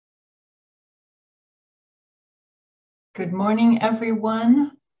Good morning,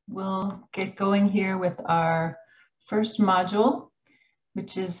 everyone. We'll get going here with our first module,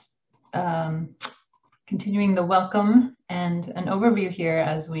 which is continuing the welcome and an overview here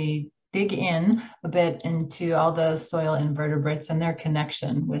as we dig in a bit into all the soil invertebrates and their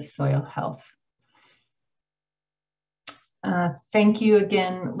connection with soil health. Thank you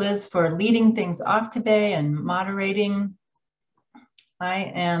again, Liz, for leading things off today and moderating.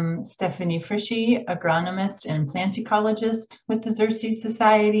 I am Stephanie Frischie, agronomist and plant ecologist with the Xerces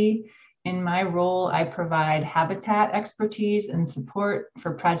Society. In my role, I provide habitat expertise and support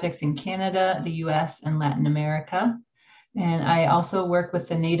for projects in Canada, the US, and Latin America. And I also work with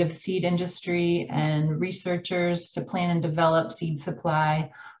the native seed industry and researchers to plan and develop seed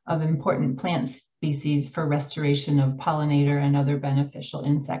supply of important plant species for restoration of pollinator and other beneficial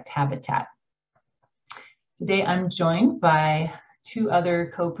insect habitat. Today, I'm joined by two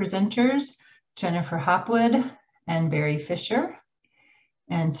other co-presenters, Jennifer Hopwood and Barry Fisher.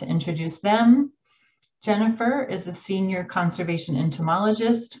 And to introduce them, Jennifer is a senior conservation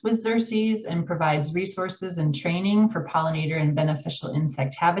entomologist with Xerces and provides resources and training for pollinator and beneficial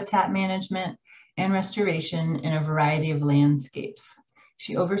insect habitat management and restoration in a variety of landscapes.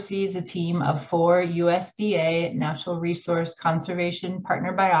 She oversees a team of 4 USDA natural resource conservation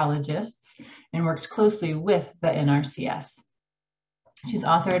partner biologists and works closely with the NRCS. She's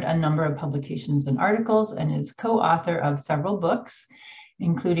authored a number of publications and articles and is co-author of several books,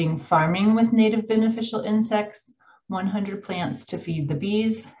 including Farming with Native Beneficial Insects, 100 Plants to Feed the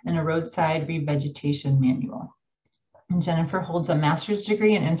Bees, and a Roadside Revegetation Manual. And Jennifer holds a master's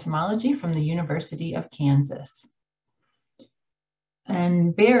degree in entomology from the University of Kansas.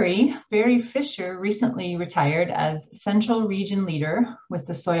 And Barry Fisher recently retired as Central Region Leader with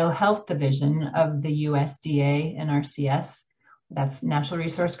the Soil Health Division of the USDA NRCS. That's Natural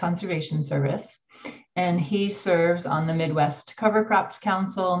Resource Conservation Service. And he serves on the Midwest Cover Crops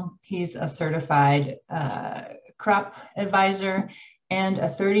Council. He's a certified crop advisor and a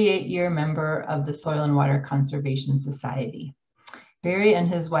 38-year member of the Soil and Water Conservation Society. Barry and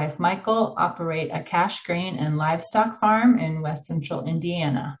his wife, Michael, operate a cash grain and livestock farm in West Central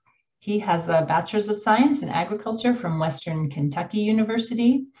Indiana. He has a Bachelor's of Science in Agriculture from Western Kentucky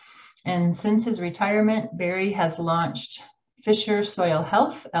University. And since his retirement, Barry has launched Fisher Soil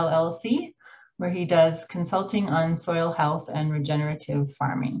Health, LLC, where he does consulting on soil health and regenerative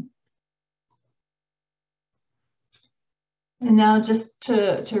farming. And now just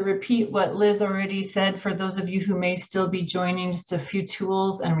to repeat what Liz already said, for those of you who may still be joining, just a few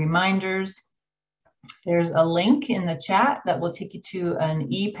tools and reminders. There's a link in the chat that will take you to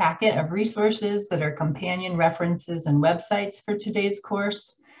an e-packet of resources that are companion references and websites for today's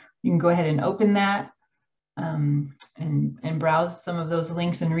course. You can go ahead and open that. And browse some of those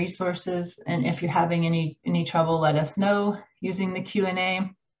links and resources. And if you're having any trouble, let us know using the Q&A.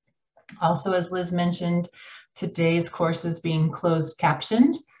 Also, as Liz mentioned, today's course is being closed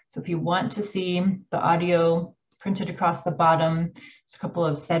captioned. So if you want to see the audio printed across the bottom, there's a couple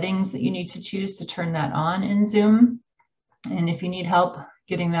of settings that you need to choose to turn that on in Zoom. And if you need help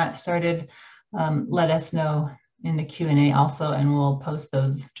getting that started, let us know in the Q&A also, and we'll post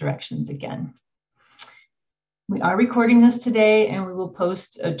those directions again. We are recording this today, and we will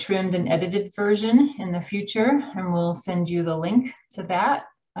post a trimmed and edited version in the future, and we'll send you the link to that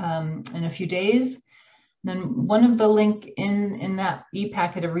in a few days. And then one of the link in that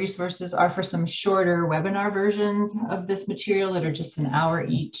e-packet of resources are for some shorter webinar versions of this material that are just an hour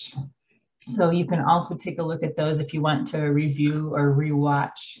each. So you can also take a look at those if you want to review or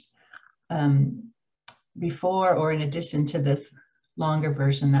rewatch before or in addition to this longer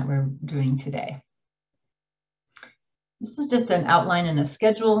version that we're doing today. This is just an outline and a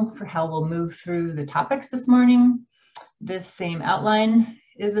schedule for how we'll move through the topics this morning. This same outline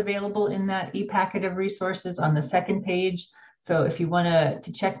is available in that e-packet of resources on the second page. So if you want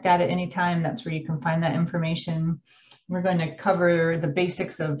to check that at any time, that's where you can find that information. We're going to cover the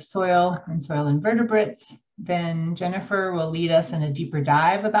basics of soil and soil invertebrates. Then Jennifer will lead us in a deeper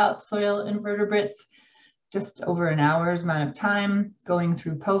dive about soil invertebrates, just over an hour's amount of time, going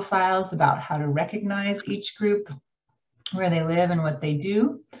through profiles about how to recognize each group, where they live and what they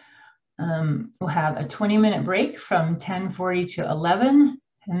do. We'll have a 20-minute break from 10:40 to 11.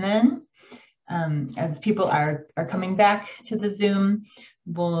 And then as people are coming back to the Zoom,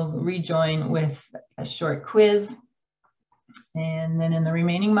 we'll rejoin with a short quiz. And then in the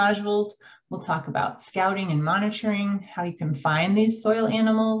remaining modules, we'll talk about scouting and monitoring, how you can find these soil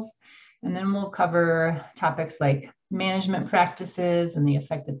animals. And then we'll cover topics like management practices and the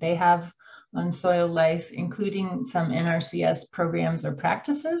effect that they have on soil life, including some NRCS programs or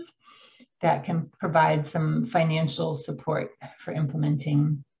practices. that can provide some financial support for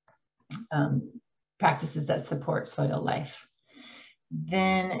implementing practices that support soil life.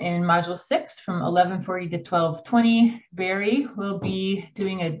 Then in Module 6, from 11:40 to 12:20, Barry will be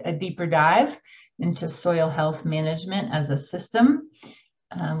doing a deeper dive into soil health management as a system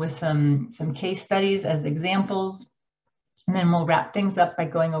with some case studies as examples. And then we'll wrap things up by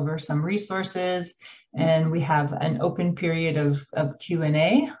going over some resources. And we have an open period of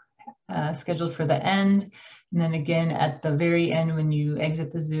Q&A scheduled for the end. And then again, at the very end, when you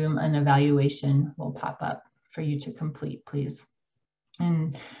exit the Zoom, an evaluation will pop up for you to complete, please.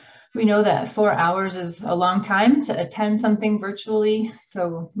 And we know that 4 hours is a long time to attend something virtually.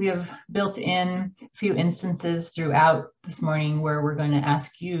 So we have built in a few instances throughout this morning where we're going to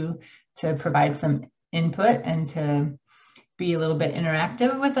ask you to provide some input and to be a little bit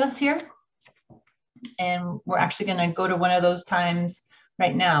interactive with us here. And we're actually going to go to one of those times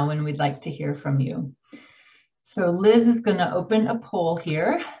right now when we'd like to hear from you. So Liz is going to open a poll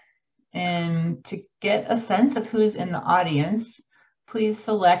here, and to get a sense of who's in the audience, please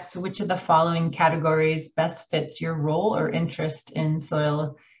select which of the following categories best fits your role or interest in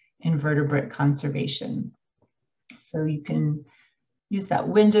soil invertebrate conservation. So you can use that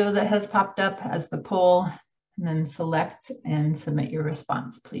window that has popped up as the poll, and then select and submit your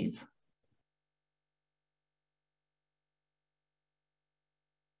response, please.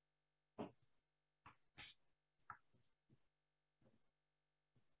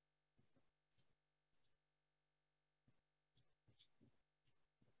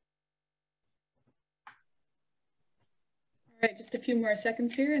 All right, just a few more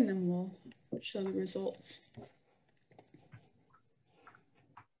seconds here and then we'll show the results.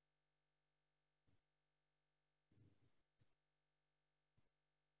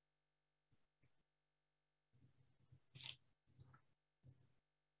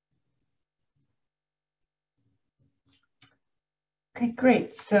 Okay,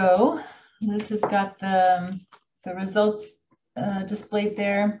 great. So Liz has got the results displayed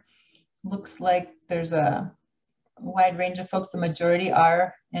there. Looks like there's a wide range of folks. The majority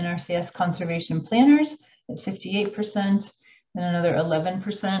are NRCS conservation planners at 58%, and another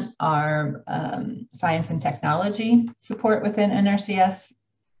 11% are science and technology support within NRCS.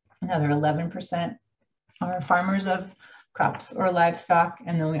 Another 11% are farmers of crops or livestock,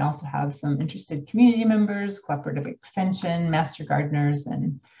 and then we also have some interested community members, cooperative extension, master gardeners,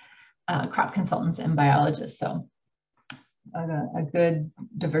 and crop consultants and biologists. So a good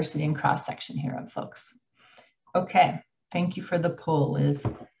diversity and cross-section here of folks. Okay, thank you for the poll, Liz.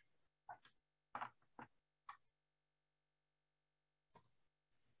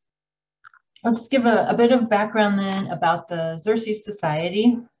 I'll just give a bit of background then about the Xerces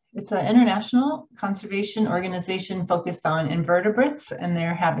Society. It's an international conservation organization focused on invertebrates and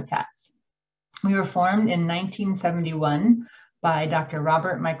their habitats. We were formed in 1971 by Dr.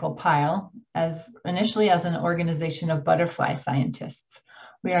 Robert Michael Pyle initially as an organization of butterfly scientists.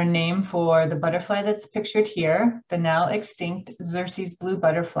 We are named for the butterfly that's pictured here, the now extinct Xerces blue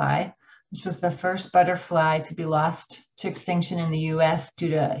butterfly, which was the first butterfly to be lost to extinction in the US due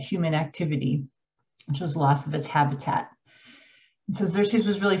to human activity, which was loss of its habitat. And so Xerces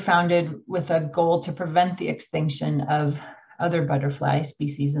was really founded with a goal to prevent the extinction of other butterfly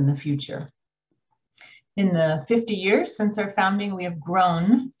species in the future. In the 50 years since our founding, we have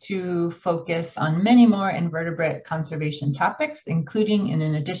grown to focus on many more invertebrate conservation topics, including and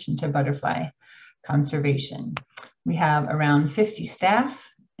in addition to butterfly conservation. We have around 50 staff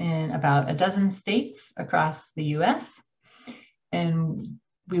in about a dozen states across the US. And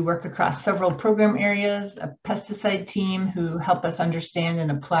we work across several program areas, a pesticide team who help us understand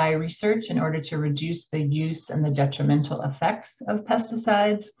and apply research in order to reduce the use and the detrimental effects of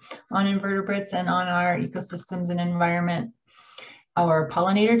pesticides on invertebrates and on our ecosystems and environment. Our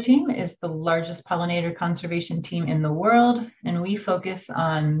pollinator team is the largest pollinator conservation team in the world, and we focus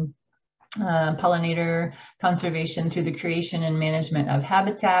on pollinator conservation through the creation and management of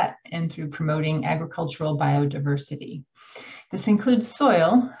habitat and through promoting agricultural biodiversity. This includes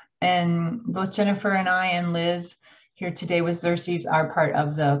soil, and both Jennifer and I and Liz here today with Xerces are part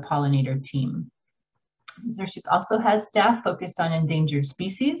of the pollinator team. Xerces also has staff focused on endangered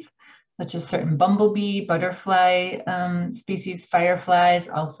species, such as certain bumblebee, butterfly species, fireflies,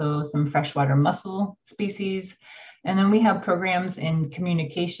 also some freshwater mussel species. And then we have programs in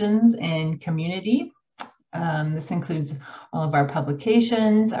communications and community. This includes all of our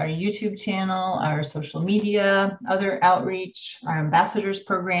publications, our YouTube channel, our social media, other outreach, our ambassadors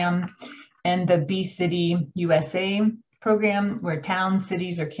program, and the Bee City USA program, where towns,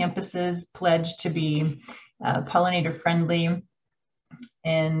 cities, or campuses pledge to be pollinator friendly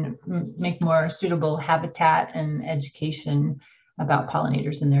and make more suitable habitat and education about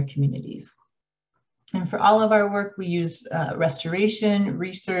pollinators in their communities. And for all of our work, we use restoration,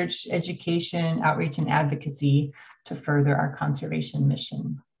 research, education, outreach, and advocacy to further our conservation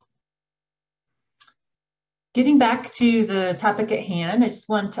mission. Getting back to the topic at hand, I just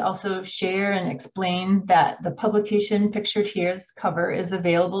want to also share and explain that the publication pictured here, this cover, is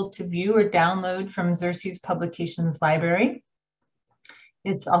available to view or download from Xerces Publications Library.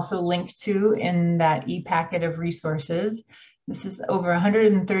 It's also linked to in that e-packet of resources. This is over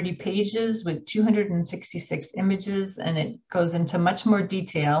 130 pages with 266 images, and it goes into much more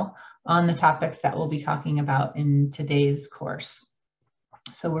detail on the topics that we'll be talking about in today's course.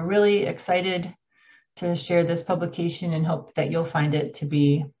 So we're really excited to share this publication and hope that you'll find it to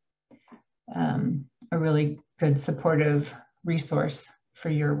be a really good supportive resource for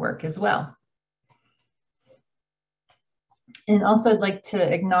your work as well. And also I'd like to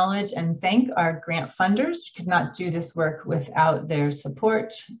acknowledge and thank our grant funders. We could not do this work without their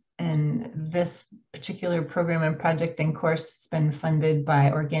support. And this particular program and project and course has been funded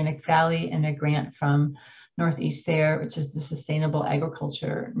by Organic Valley and a grant from Northeast SARE, which is the Sustainable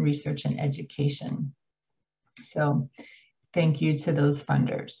Agriculture Research and Education. So thank you to those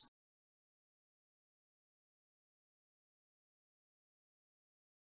funders.